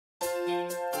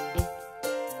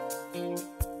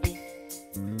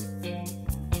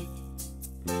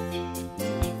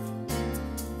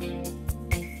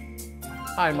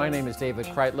Hi, my name is David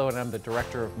Kreitlow and I'm the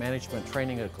Director of Management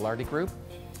Training at Galardi Group.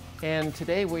 And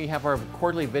today we have our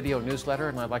quarterly video newsletter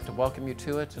and I'd like to welcome you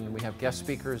to it. And we have guest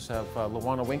speakers of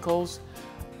Luana Winkles,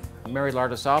 Mary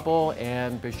Lardazabal,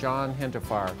 and Bijan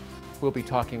Hindafar who will be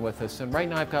talking with us. And right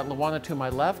now I've got Luana to my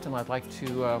left and I'd like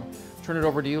to turn it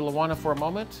over to you, Luana, for a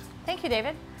moment. Thank you,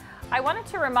 David. I wanted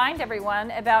to remind everyone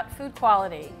about food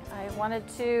quality. I wanted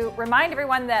to remind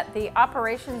everyone that the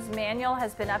operations manual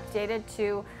has been updated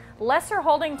to lesser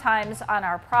holding times on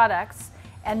our products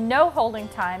and no holding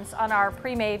times on our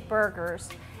pre-made burgers.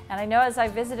 And I know as I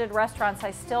visited restaurants,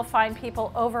 I still find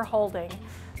people over-holding.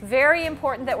 Very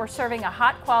important that we're serving a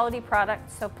hot quality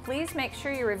product, so please make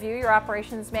sure you review your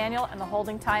operations manual and the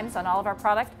holding times on all of our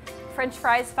product. French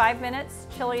fries, 5 minutes,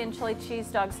 chili and chili cheese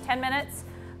dogs, 10 minutes,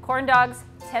 corn dogs,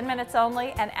 10 minutes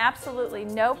only, and absolutely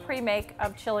no pre-make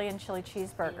of chili and chili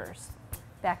cheeseburgers.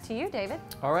 Back to you, David.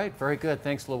 All right, very good.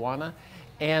 Thanks, Luana.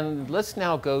 And let's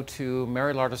now go to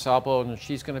Mary Lardazabal, and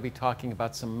she's going to be talking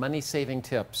about some money-saving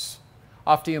tips.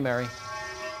 Off to you, Mary.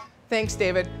 Thanks,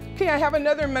 David. Okay, I have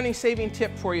another money-saving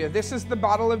tip for you. This is the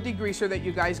bottle of degreaser that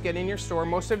you guys get in your store.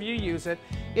 Most of you use it.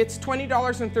 It's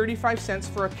 $20.35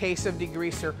 for a case of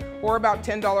degreaser, or about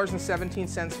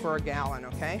 $10.17 for a gallon,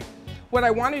 okay? What I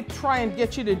want to try and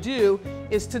get you to do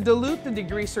is to dilute the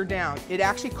degreaser down. It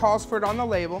actually calls for it on the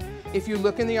label. If you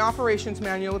look in the operations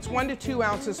manual, it's 1 to 2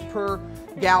 ounces per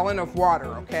gallon of water,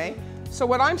 okay? So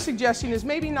what I'm suggesting is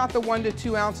maybe not the 1 to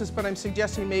 2 ounces, but I'm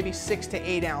suggesting maybe 6 to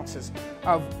 8 ounces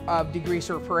of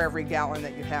degreaser per every gallon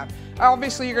that you have.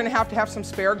 Obviously, you're going to have some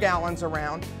spare gallons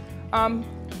around.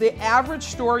 The average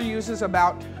store uses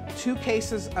about 2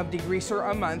 cases of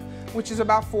degreaser a month, which is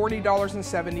about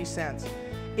 $40.70.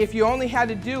 If you only had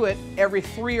to do it every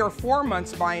 3 or 4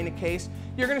 months buying a case,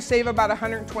 you're going to save about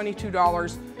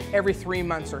 $122 every 3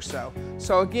 months or so.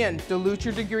 So again, dilute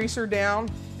your degreaser down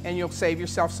and you'll save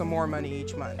yourself some more money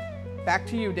each month. Back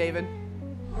to you, David.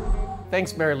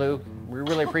 Thanks, Mary Lou. We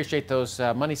really appreciate those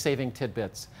money-saving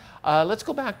tidbits. Let's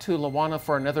go back to Luana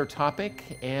for another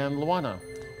topic. And Luana.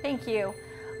 Thank you.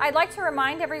 I'd like to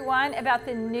remind everyone about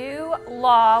the new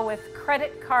law with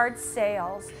credit card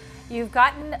sales. You've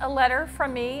gotten a letter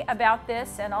from me about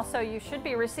this, and also you should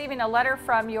be receiving a letter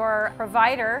from your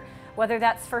provider, whether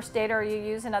that's First Data or you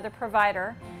use another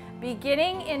provider.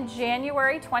 Beginning in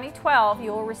January 2012,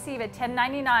 you will receive a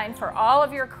 1099 for all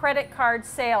of your credit card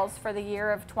sales for the year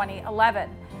of 2011.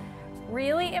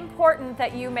 Really important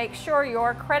that you make sure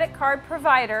your credit card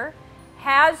provider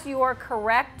has your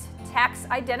correct tax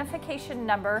identification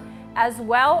number as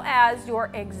well as your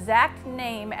exact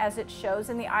name as it shows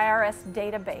in the IRS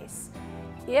database.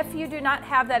 If you do not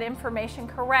have that information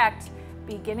correct,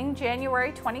 beginning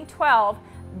January 2012,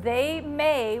 they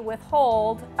may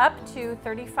withhold up to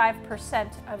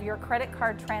 35% of your credit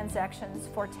card transactions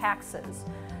for taxes.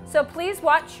 So please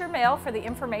watch your mail for the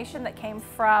information that came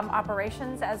from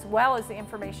operations as well as the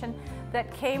information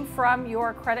that came from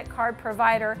your credit card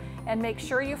provider, and make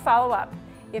sure you follow up.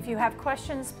 If you have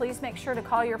questions, please make sure to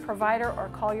call your provider or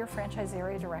call your franchise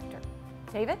area director.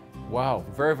 David? Wow,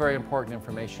 very, very important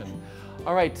information.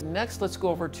 All right, next let's go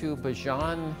over to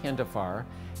Bijan Hindafar,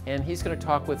 and he's going to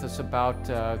talk with us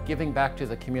about giving back to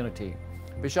the community.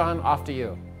 Bijan, off to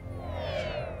you.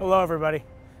 Hello, everybody.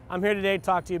 I'm here today to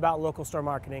talk to you about local store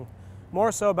marketing,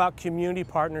 more so about community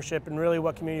partnership and really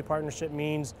what community partnership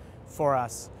means for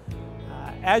us.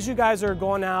 As you guys are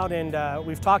going out, and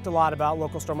we've talked a lot about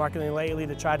local store marketing lately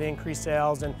to try to increase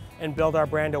sales and build our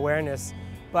brand awareness.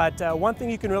 But one thing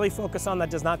you can really focus on that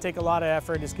does not take a lot of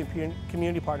effort is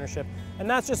community partnership. And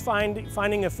that's just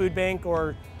finding a food bank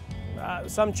or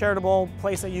some charitable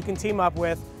place that you can team up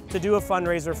with to do a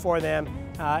fundraiser for them.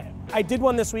 I did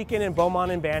one this weekend in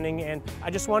Beaumont and Banning, and I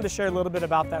just wanted to share a little bit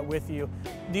about that with you.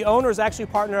 The owners actually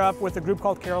partner up with a group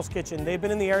called Carol's Kitchen. They've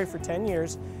been in the area for 10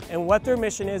 years, and what their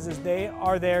mission is they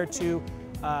are there to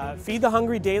feed the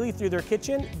hungry daily through their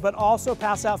kitchen, but also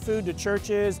pass out food to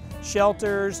churches,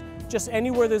 shelters, just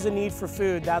anywhere there's a need for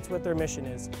food. That's what their mission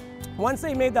is. Once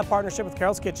they made that partnership with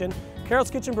Carol's Kitchen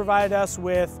provided us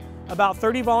with about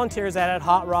 30 volunteers that had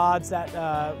hot rods that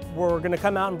were going to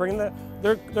come out and bring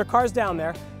their cars down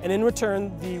there, and in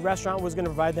return the restaurant was going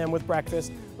to provide them with breakfast.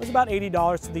 It was about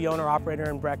 $80 to the owner operator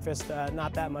and breakfast,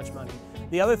 not that much money.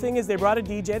 The other thing is they brought a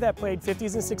DJ that played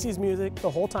 50s and 60s music the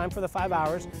whole time for the 5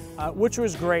 hours, which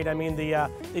was great. I mean, the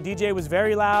DJ was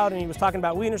very loud, and he was talking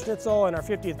about Wienerschnitzel and our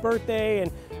 50th birthday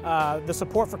and the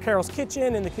support for Carol's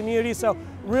Kitchen and the community. So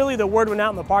really the word went out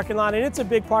in the parking lot, and it's a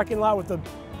big parking lot with a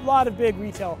lot of big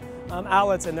retail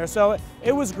outlets in there. So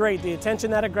it was great. The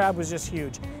attention that it grabbed was just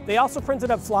huge. They also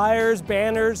printed up flyers,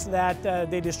 banners that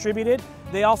they distributed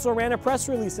They also ran a press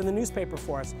release in the newspaper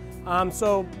for us.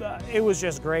 It was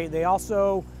just great. They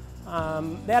also,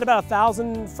 they had about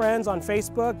 1,000 friends on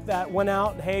Facebook that went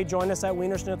out, hey, join us at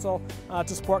Wienerschnitzel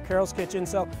to support Carol's Kitchen.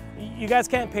 So you guys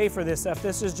can't pay for this stuff.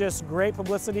 This is just great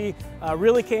publicity.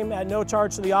 Really came at no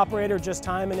charge to the operator, just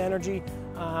time and energy.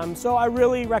 So I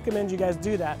really recommend you guys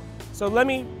do that. So let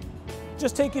me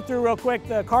just take you through real quick.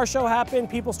 The car show happened,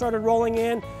 people started rolling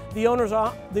in. The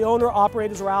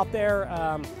owner-operators were out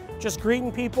there just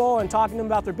greeting people and talking to them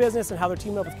about their business and how they're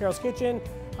teaming up with Carol's Kitchen.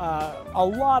 A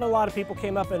lot of people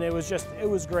came up, and it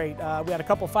was great. We had a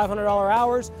couple $500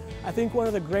 hours. I think one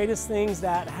of the greatest things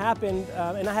that happened,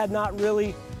 and I had not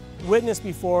really witnessed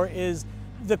before, is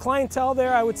the clientele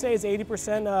there, I would say, is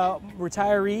 80%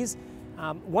 retirees.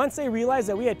 Once they realized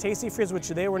that we had Tasty Freeze, which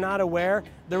they were not aware,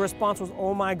 the response was,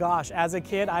 oh my gosh, as a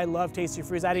kid, I love Tasty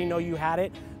Freeze. I didn't know you had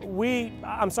it.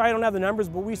 I'm sorry I don't have the numbers,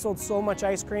 but we sold so much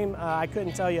ice cream, I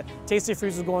couldn't tell you. Tasty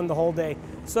Freeze was going the whole day.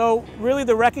 So really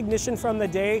the recognition from the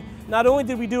day, not only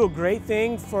did we do a great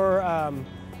thing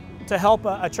to help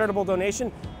a charitable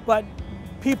donation, but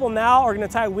people now are going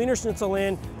to tie Wienerschnitzel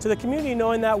in to the community,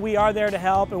 knowing that we are there to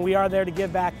help and we are there to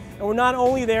give back. And we're not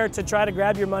only there to try to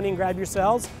grab your money and grab your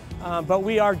sales, but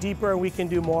we are deeper and we can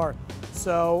do more.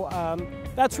 So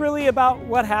that's really about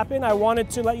what happened. I wanted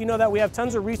to let you know that we have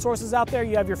tons of resources out there.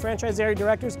 You have your franchise area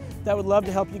directors that would love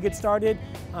to help you get started.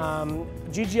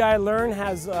 GGI Learn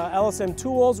has LSM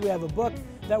tools. We have a book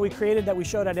that we created that we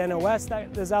showed at NOS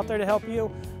that is out there to help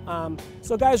you.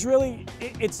 So guys, really,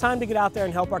 it's time to get out there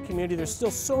and help our community. There's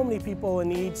still so many people in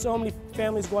need, so many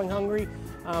families going hungry.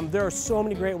 There are so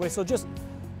many great ways. So just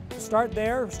start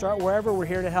there, start wherever. We're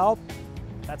here to help.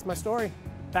 That's my story.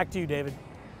 Back to you, David.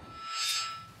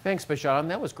 Thanks, Bijan.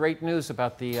 That was great news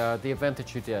about the event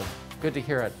that you did. Good to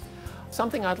hear it.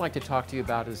 Something I'd like to talk to you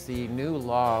about is the new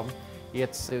law.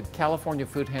 It's the California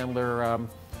Food Handler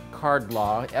Card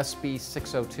Law, SB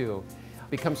 602.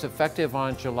 Becomes effective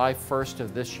on July 1st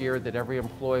of this year that every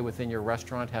employee within your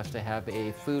restaurant has to have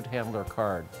a food handler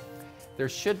card. There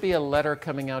should be a letter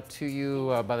coming out to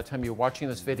you by the time you're watching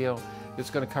this video. It's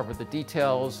going to cover the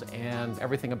details and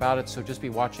everything about it, so just be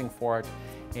watching for it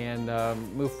and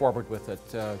move forward with it,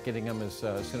 getting them as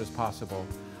soon as possible.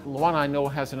 Luana, I know,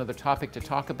 has another topic to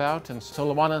talk about, and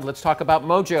so Luana, let's talk about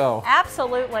Mojo.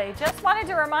 Absolutely. Just wanted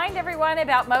to remind everyone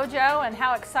about Mojo and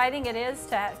how exciting it is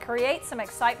to create some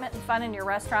excitement and fun in your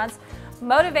restaurants.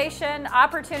 Motivation,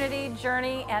 opportunity,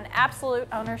 journey, and absolute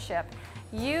ownership.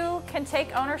 You can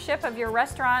take ownership of your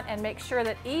restaurant and make sure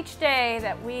that each day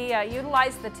that we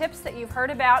utilize the tips that you've heard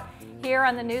about here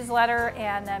on the newsletter,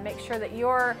 and make sure that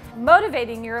you're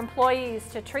motivating your employees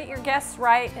to treat your guests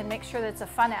right and make sure that it's a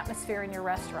fun atmosphere in your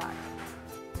restaurant.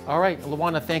 All right,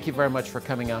 Luana, thank you very much for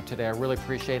coming out today. I really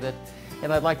appreciate it.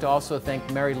 And I'd like to also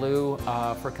thank Mary Lou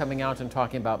for coming out and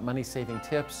talking about money-saving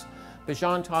tips.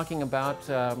 Bijan talking about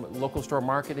local store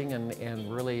marketing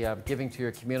and really giving to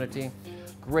your community.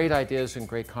 Great ideas and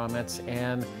great comments.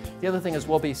 And the other thing is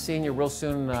we'll be seeing you real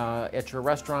soon at your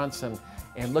restaurants and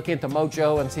looking at the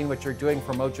Mojo and seeing what you're doing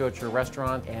for Mojo at your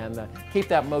restaurant, and keep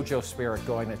that Mojo spirit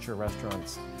going at your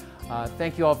restaurants.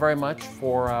 Thank you all very much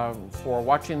for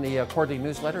watching the quarterly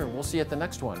newsletter, and we'll see you at the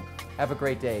next one. Have a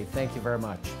great day. Thank you very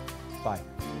much. Bye.